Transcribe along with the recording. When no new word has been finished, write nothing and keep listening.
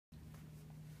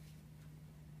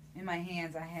In my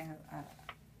hands, I have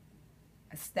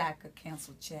a stack of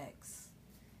canceled checks,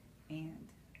 and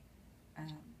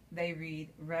they read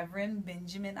Reverend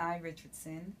Benjamin I.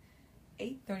 Richardson,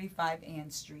 835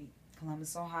 Ann Street,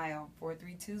 Columbus, Ohio,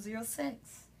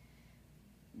 43206.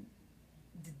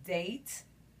 The date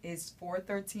is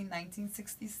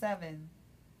 4/13/1967.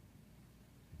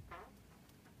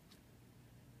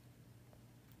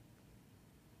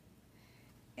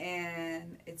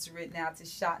 And it's written out to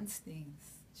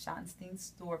Schottenstein's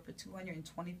store for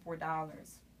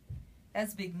 $224.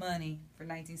 That's big money for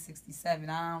 1967.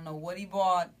 I don't know what he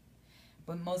bought,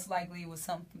 but most likely it was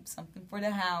something for the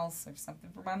house or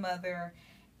something for my mother,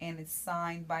 and it's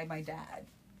signed by my dad.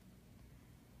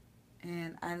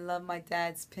 And I love my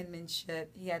dad's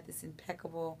penmanship. He had this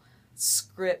impeccable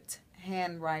script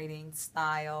handwriting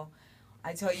style.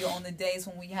 I tell you, on the days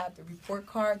when we had the report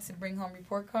cards and bring home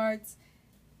report cards,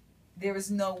 there was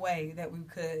no way that we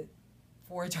could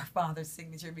forge our father's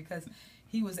signature, because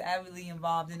he was avidly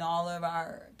involved in all of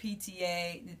our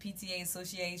PTA, the PTA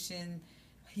association.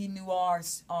 He knew our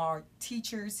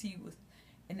teachers. He was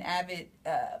an avid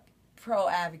pro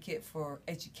advocate for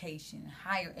education,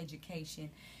 higher education.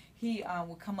 He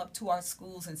would come up to our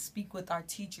schools and speak with our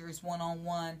teachers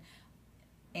one-on-one,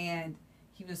 and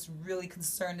he was really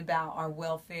concerned about our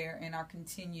welfare and our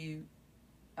continued,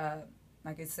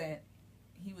 like I said,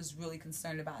 he was really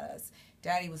concerned about us.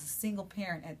 Daddy was a single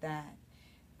parent at that.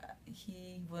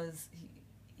 He was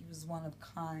one of a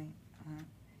kind.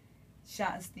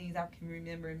 Schottenstein's, I can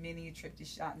remember many a trip to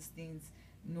Schottenstein's,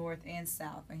 north and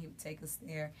south, and he would take us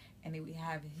there, and he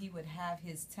would have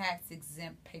his tax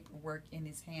exempt paperwork in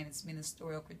his hand, his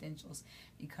ministerial credentials,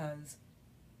 because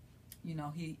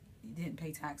he didn't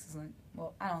pay taxes on.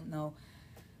 Well, I don't know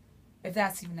if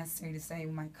that's even necessary to say.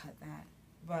 We might cut that,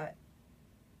 but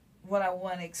what I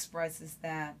want to express is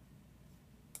that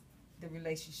the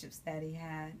relationships that he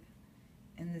had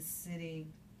in the city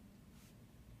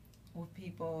with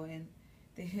people, and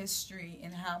the history,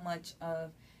 and how much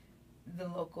of the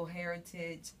local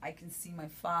heritage. I can see my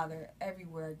father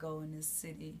everywhere I go in this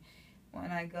city.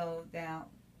 When I go down,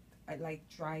 I like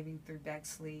driving through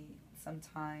Bexley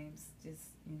sometimes,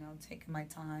 just taking my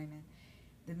time, and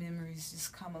the memories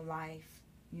just come alive.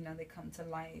 They come to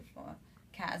life.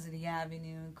 Cassidy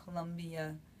Avenue,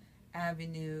 Columbia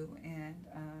Avenue, and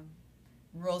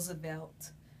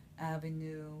Roosevelt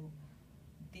Avenue.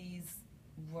 These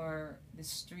were the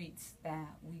streets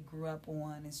that we grew up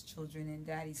on as children, and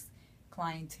Daddy's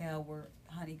clientele were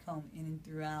honeycombed in and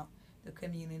throughout the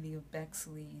community of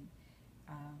Bexley, and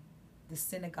the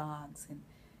synagogues, and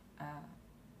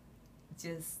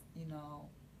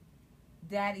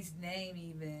Daddy's name,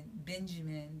 even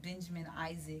Benjamin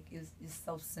Isaac, is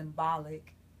so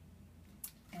symbolic.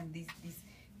 And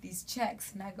these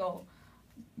checks, and I go,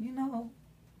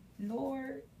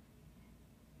 Lord,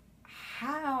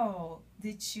 how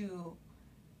did you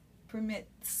permit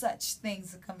such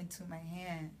things to come into my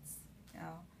hands?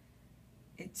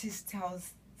 It just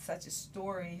tells such a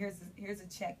story. Here's a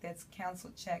check that's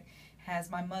canceled check, has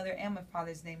my mother and my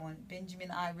father's name on it, Benjamin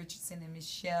I. Richardson and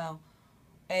Michelle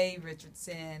A.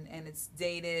 Richardson, and it's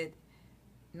dated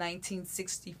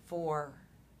 1964,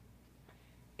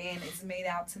 and it's made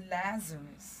out to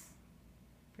Lazarus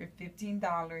for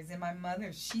 $15, and my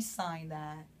mother, she signed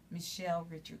that, Michelle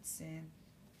Richardson.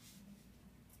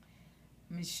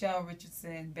 Michelle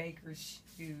Richardson Baker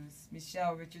Shoes,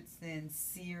 Michelle Richardson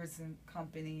Sears and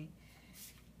Company,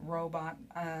 Robot,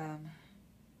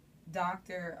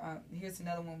 here's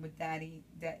another one with Daddy,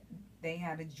 that they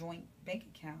had a joint bank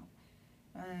account.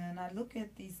 And I look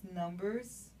at these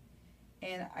numbers,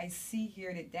 and I see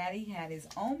here that Daddy had his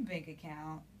own bank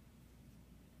account.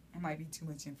 It might be too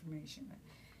much information, but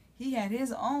he had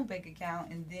his own bank account,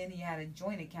 and then he had a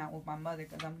joint account with my mother,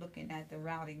 because I'm looking at the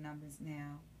routing numbers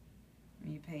now.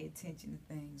 When you pay attention to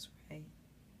things, right?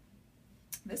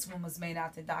 This one was made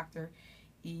out to Dr.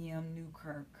 E.M.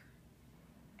 Newkirk.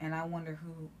 And I wonder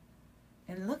who.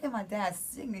 And look at my dad's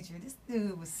signature. This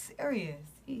dude was serious.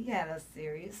 He had a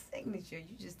serious signature.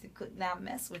 You just could not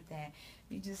mess with that.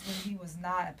 You just knew he was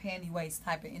not a panty-waist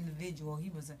type of individual.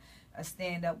 He was a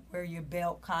stand-up, wear your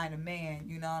belt kind of man,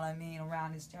 you know what I mean,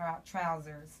 around his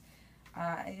trousers.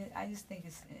 I just think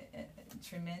it's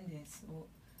tremendous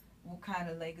what kind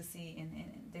of legacy and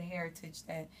the heritage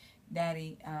that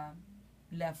Daddy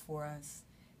left for us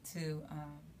to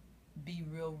be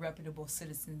real reputable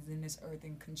citizens in this earth,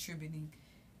 and contributing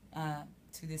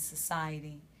to this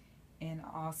society in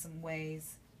awesome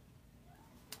ways.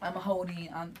 I'm holding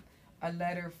a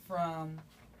letter from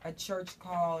a church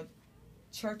called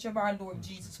Church of Our Lord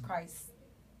Jesus Christ